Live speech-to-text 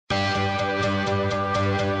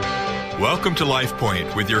Welcome to Life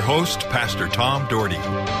Point with your host, Pastor Tom Dougherty.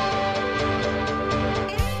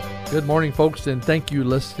 Good morning, folks, and thank you for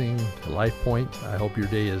listening to Life Point. I hope your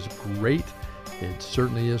day is great. It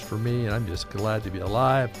certainly is for me, and I'm just glad to be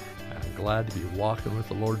alive. I'm glad to be walking with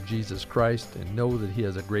the Lord Jesus Christ and know that He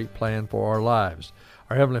has a great plan for our lives.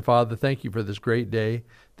 Our Heavenly Father, thank you for this great day.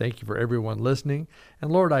 Thank you for everyone listening.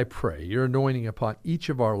 And Lord, I pray your anointing upon each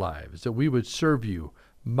of our lives, that we would serve you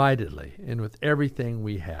mightily and with everything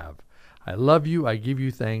we have. I love you. I give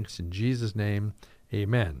you thanks. In Jesus' name,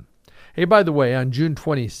 amen. Hey, by the way, on June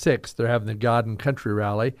 26th, they're having the God and Country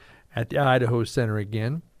Rally at the Idaho Center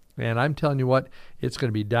again. And I'm telling you what, it's going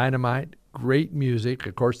to be dynamite, great music,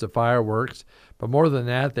 of course, the fireworks. But more than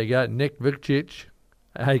that, they got Nick Vujicic.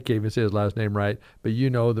 I can't even say his last name right, but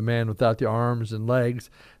you know, the man without the arms and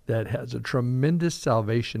legs that has a tremendous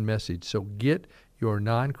salvation message. So get your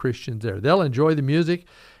non-Christians there. They'll enjoy the music,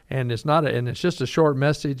 and it's just a short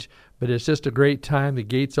message, but it's just a great time. The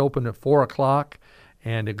gates open at 4 o'clock,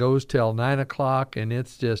 and it goes till 9 o'clock, and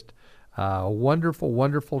it's just a wonderful,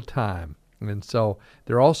 wonderful time. And so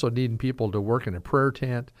they're also needing people to work in a prayer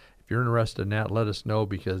tent. If you're interested in that, let us know,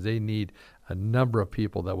 because they need a number of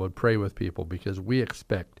people that would pray with people, because we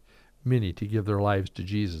expect many to give their lives to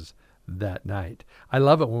Jesus that night. I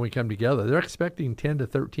love it when we come together. They're expecting 10 to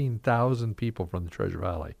 13,000 people from the Treasure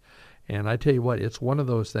Valley. And I tell you what, it's one of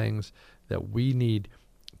those things that we need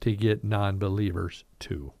to get non-believers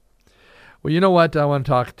to. Well, you know what? I want to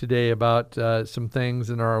talk today about some things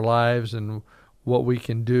in our lives and what we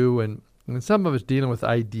can do. And some of us dealing with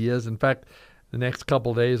ideas. In fact, the next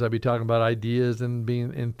couple of days I'll be talking about ideas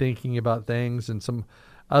and thinking about things and some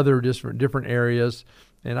other different areas.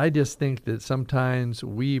 And I just think that sometimes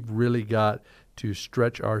we've really got to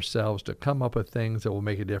stretch ourselves to come up with things that will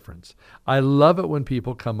make a difference. I love it when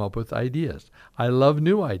people come up with ideas. I love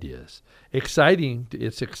new ideas. It's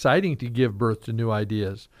exciting to give birth to new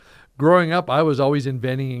ideas. Growing up, I was always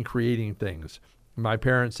inventing and creating things. My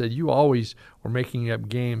parents said, you always were making up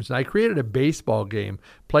games. And I created a baseball game,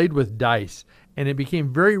 played with dice, and it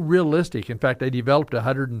became very realistic. In fact, I developed a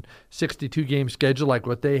 162-game schedule like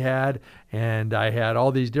what they had, and I had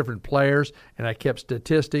all these different players, and I kept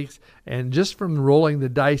statistics. And just from rolling the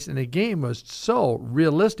dice in a game was so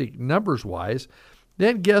realistic numbers-wise.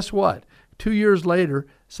 Then guess what? 2 years later,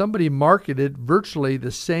 somebody marketed virtually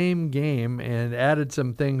the same game and added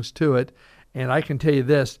some things to it. And I can tell you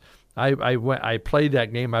this, I played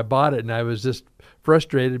that game, I bought it, and I was just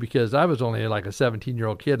frustrated because I was only like a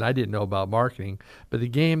 17-year-old kid and I didn't know about marketing. But the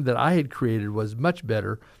game that I had created was much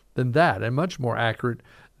better than that and much more accurate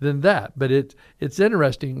than that. But it's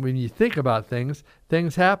interesting when you think about things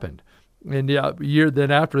happened. And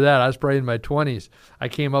then after that, I was probably in my 20s, I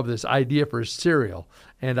came up with this idea for cereal.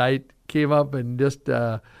 And I came up and just,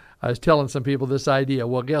 I was telling some people this idea.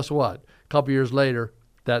 Well, guess what? A couple years later,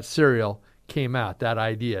 that cereal came out, that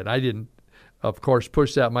idea. And I didn't, of course,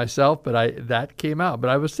 push that myself, but that came out. But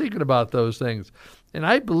I was thinking about those things. And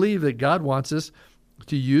I believe that God wants us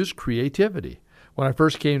to use creativity. When I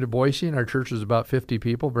first came to Boise, and our church was about 50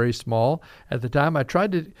 people, very small at the time, I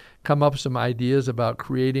tried to come up with some ideas about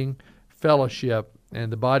creating fellowship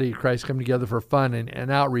and the body of Christ coming together for fun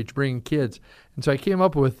and outreach, bringing kids. And so I came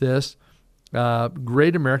up with this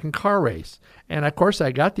Great American Car Race. And of course,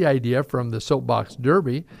 I got the idea from the Soapbox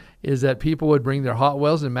Derby, is that people would bring their Hot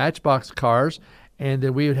Wheels and Matchbox cars, and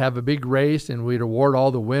then we would have a big race, and we'd award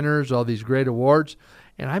all the winners, all these great awards.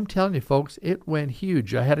 And I'm telling you, folks, it went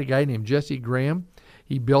huge. I had a guy named Jesse Graham.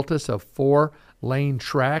 He built us a 4-lane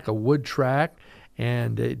track, a wood track,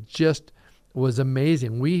 and it just was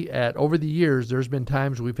amazing. Over the years, there's been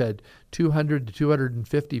times we've had 200 to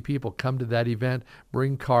 250 people come to that event,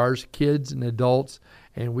 bring cars, kids and adults,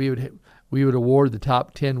 and we would award the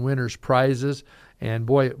top 10 winners prizes. And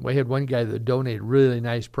boy, we had one guy that donated a really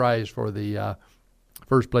nice prize for the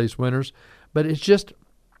first place winners. But it's just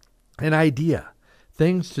an idea,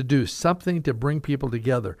 things to do, something to bring people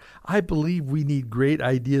together. I believe we need great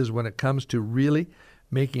ideas when it comes to really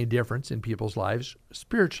making a difference in people's lives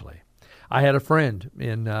spiritually. I had a friend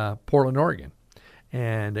in Portland, Oregon,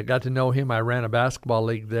 and I got to know him. I ran a basketball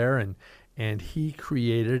league there, and he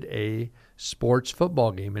created a sports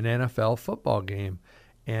football game, an NFL football game.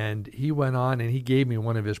 And he went on, and he gave me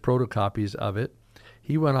one of his protocopies of it.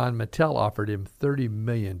 He went on, Mattel offered him $30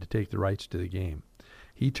 million to take the rights to the game.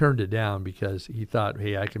 He turned it down because he thought,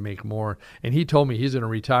 hey, I can make more. And he told me he's going to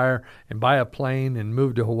retire and buy a plane and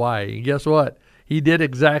move to Hawaii. And guess what? He did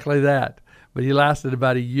exactly that. But he lasted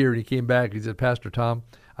about a year, and he came back. He said, Pastor Tom,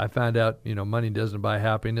 I found out, money doesn't buy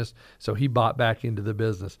happiness. So he bought back into the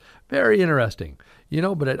business. Very interesting.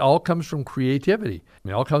 But it all comes from creativity.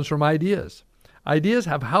 It all comes from ideas. Ideas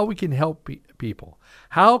of how we can help people.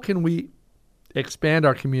 How can we expand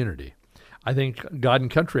our community? I think God and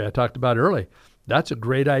Country I talked about early, that's a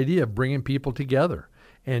great idea, bringing people together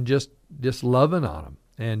and just loving on them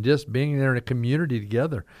and just being there in a community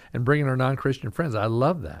together and bringing our non-Christian friends. I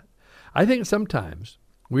love that. I think sometimes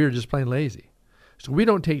we are just plain lazy. So we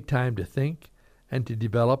don't take time to think and to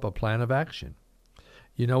develop a plan of action.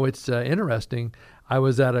 You know, it's interesting. I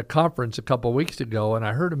was at a conference a couple of weeks ago, and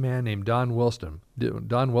I heard a man named Don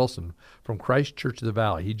Wilson from Christ Church of the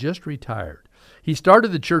Valley. He just retired. He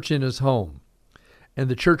started the church in his home, and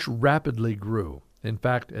the church rapidly grew. In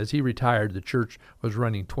fact, as he retired, the church was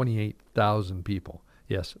running 28,000 people.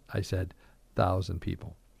 Yes, I said 1,000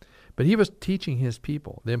 people. But he was teaching his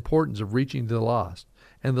people the importance of reaching the lost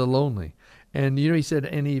and the lonely. And, you know, he said,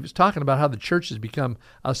 and he was talking about how the church has become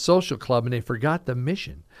a social club and they forgot the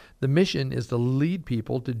mission. The mission is to lead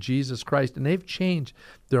people to Jesus Christ. And they've changed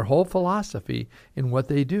their whole philosophy in what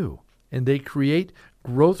they do. And they create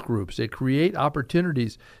growth groups. They create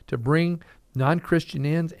opportunities to bring non-Christian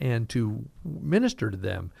in and to minister to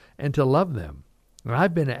them and to love them. And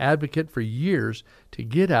I've been an advocate for years to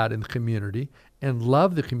get out in the community and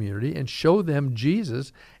love the community and show them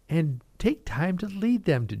Jesus and take time to lead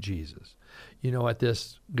them to Jesus. You know, at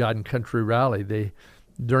this God and Country rally,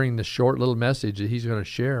 during the short little message that he's going to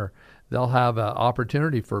share, they'll have an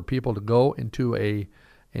opportunity for people to go into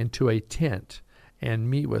a tent and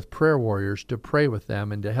meet with prayer warriors to pray with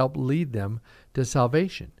them and to help lead them to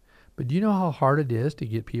salvation. But do you know how hard it is to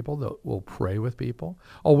get people that will pray with people?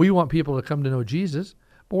 Oh, we want people to come to know Jesus,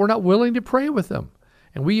 but we're not willing to pray with them.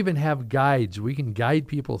 And we even have guides. We can guide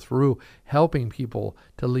people through helping people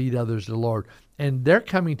to lead others to the Lord. And they're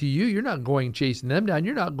coming to you. You're not going chasing them down.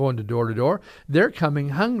 You're not going to door. They're coming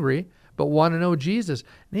hungry but want to know Jesus.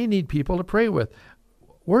 They need people to pray with.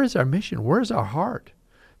 Where is our mission? Where is our heart?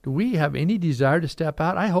 Do we have any desire to step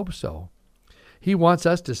out? I hope so. He wants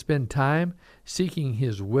us to spend time seeking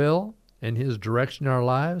His will and His direction in our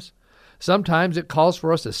lives. Sometimes it calls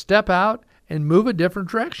for us to step out and move a different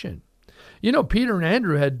direction. You know, Peter and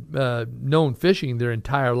Andrew had known fishing their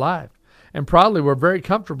entire life and probably were very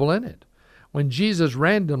comfortable in it when Jesus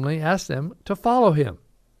randomly asked them to follow Him.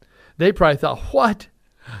 They probably thought, what?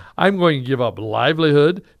 I'm going to give up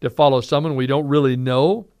livelihood to follow someone we don't really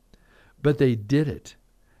know? But they did it.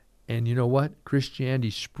 And you know what? Christianity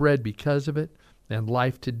spread because of it, and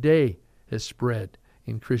life today has spread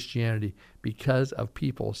in Christianity because of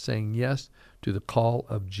people saying yes to the call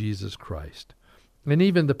of Jesus Christ. And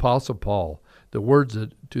even the Apostle Paul, the words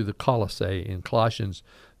to the Colossae in Colossians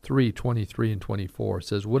 3:23 and 24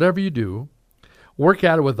 says, whatever you do, work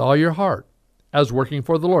at it with all your heart, as working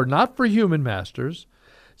for the Lord, not for human masters,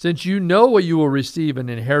 since you know what you will receive an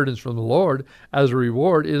inheritance from the Lord as a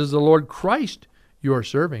reward. It is the Lord Christ you are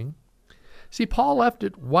serving. See, Paul left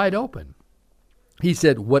it wide open. He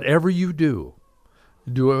said, whatever you do,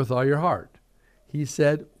 do it with all your heart. He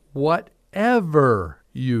said, whatever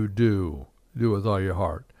you do it with all your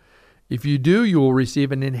heart. If you do, you will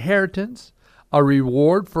receive an inheritance, a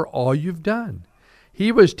reward for all you've done.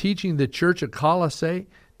 He was teaching the church at Colossae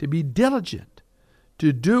to be diligent,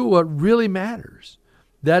 to do what really matters.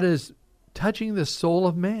 That is touching the soul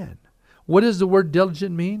of man. What does the word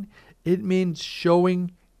diligent mean? It means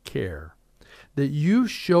showing care. That you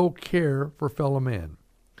show care for fellow men.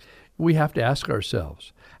 We have to ask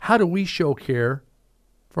ourselves, how do we show care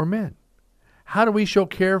for men? How do we show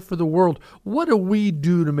care for the world? What do we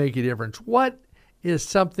do to make a difference? What is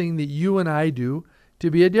something that you and I do to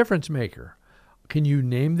be a difference maker? Can you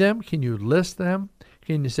name them? Can you list them?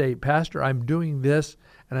 Can you say, Pastor, I'm doing this,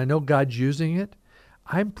 and I know God's using it?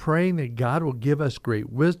 I'm praying that God will give us great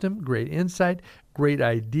wisdom, great insight, great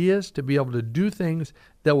ideas to be able to do things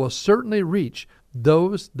that will certainly reach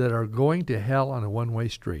those that are going to hell on a one-way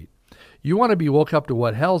street. You want to be woke up to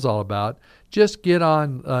what hell's all about, just get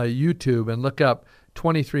on YouTube and look up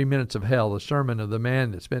 23 Minutes of Hell, the sermon of the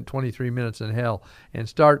man that spent 23 minutes in hell, and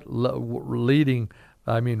start watching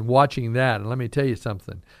that. And let me tell you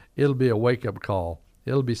something. It'll be a wake-up call.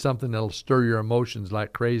 It'll be something that'll stir your emotions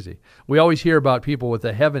like crazy. We always hear about people with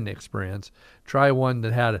a heaven experience. Try one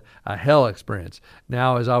that had a hell experience.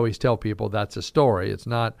 Now, as I always tell people, that's a story. It's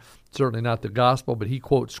certainly not the gospel, but he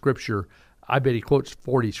quotes scripture. I bet he quotes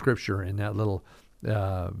 40 scripture in that little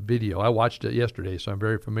video. I watched it yesterday, so I'm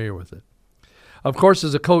very familiar with it. Of course,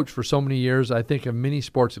 as a coach for so many years, I think of many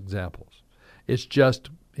sports examples. It's just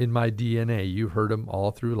in my DNA. You've heard them all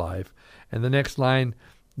through life. And the next line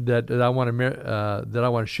that I want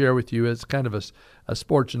to share with you is kind of a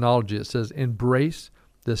sports analogy. It says, embrace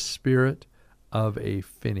the spirit of a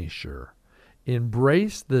finisher.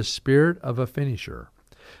 Embrace the spirit of a finisher.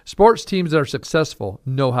 Sports teams that are successful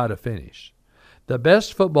know how to finish. The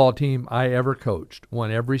best football team I ever coached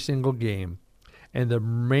won every single game, and the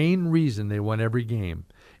main reason they won every game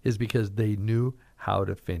is because they knew how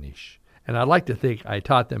to finish. And I'd like to think I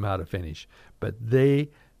taught them how to finish, but they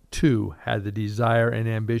too had the desire and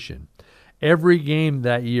ambition. Every game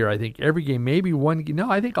that year, I think every game, maybe one, no,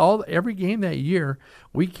 I think every game that year,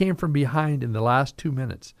 we came from behind in the last 2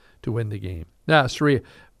 minutes to win the game. Now, three,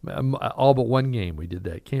 all but one game we did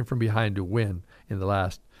that, came from behind to win in the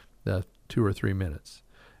last 2 or 3 minutes,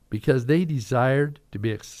 because they desired to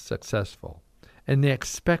be successful and they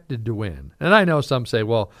expected to win. And I know some say,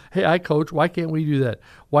 well, hey, I coach, why can't we do that?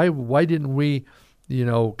 Why didn't we,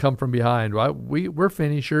 come from behind? We're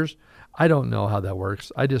finishers. I don't know how that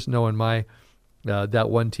works. I just know in my that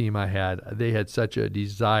one team I had, they had such a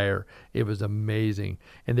desire. It was amazing,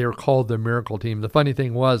 and they were called the Miracle Team. The funny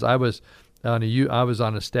thing was, I was on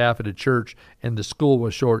a staff at a church, and the school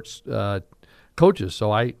was short coaches,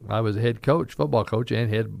 so I was a head coach, football coach, and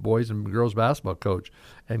head boys and girls basketball coach,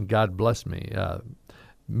 and God blessed me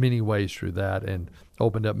many ways through that, and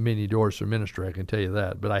opened up many doors for ministry. I can tell you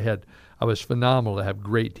that. But I was phenomenal to have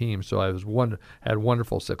great teams, so I had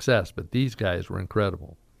wonderful success. But these guys were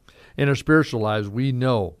incredible. In our spiritual lives, we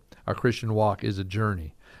know our Christian walk is a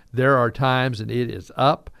journey. There are times and it is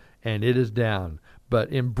up and it is down.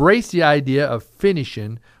 But embrace the idea of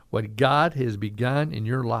finishing what God has begun in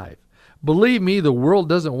your life. Believe me, the world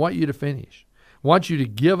doesn't want you to finish. It wants you to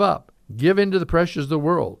give up, give in to the pressures of the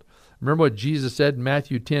world. Remember what Jesus said in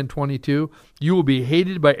Matthew 10:22? You will be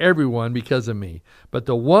hated by everyone because of me, but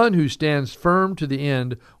the one who stands firm to the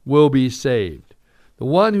end will be saved. The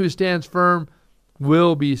one who stands firm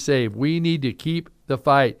will be saved. We need to keep the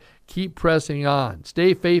fight, keep pressing on,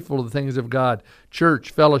 stay faithful to the things of God, church,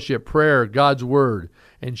 fellowship, prayer, God's word,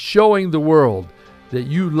 and showing the world that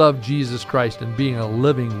you love Jesus Christ and being a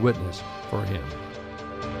living witness for him.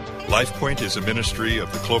 LifePoint is a ministry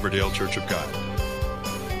of the Cloverdale Church of God.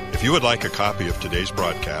 If you would like a copy of today's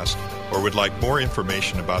broadcast or would like more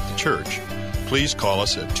information about the church, please call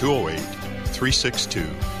us at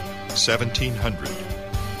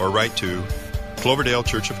 208-362-1700 or write to Cloverdale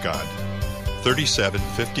Church of God,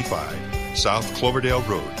 3755 South Cloverdale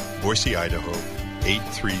Road, Boise, Idaho,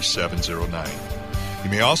 83709.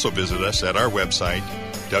 You may also visit us at our website,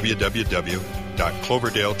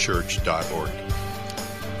 www.cloverdalechurch.org.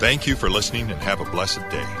 Thank you for listening and have a blessed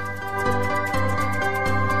day.